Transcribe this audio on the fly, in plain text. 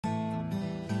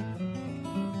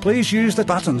Please use the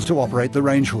buttons to operate the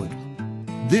Rangehood.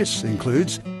 This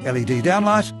includes LED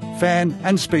downlight, fan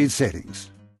and speed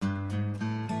settings.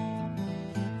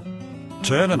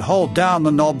 Turn and hold down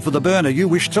the knob for the burner you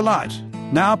wish to light.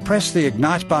 Now press the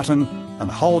ignite button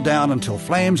and hold down until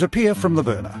flames appear from the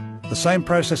burner. The same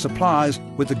process applies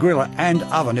with the griller and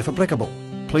oven if applicable.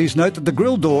 Please note that the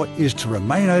grill door is to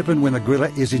remain open when the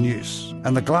griller is in use,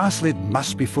 and the glass lid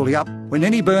must be fully up when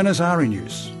any burners are in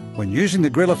use. When using the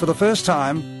griller for the first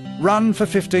time, run for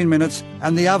 15 minutes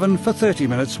and the oven for 30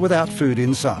 minutes without food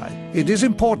inside. It is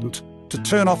important to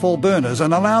turn off all burners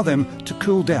and allow them to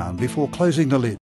cool down before closing the lid.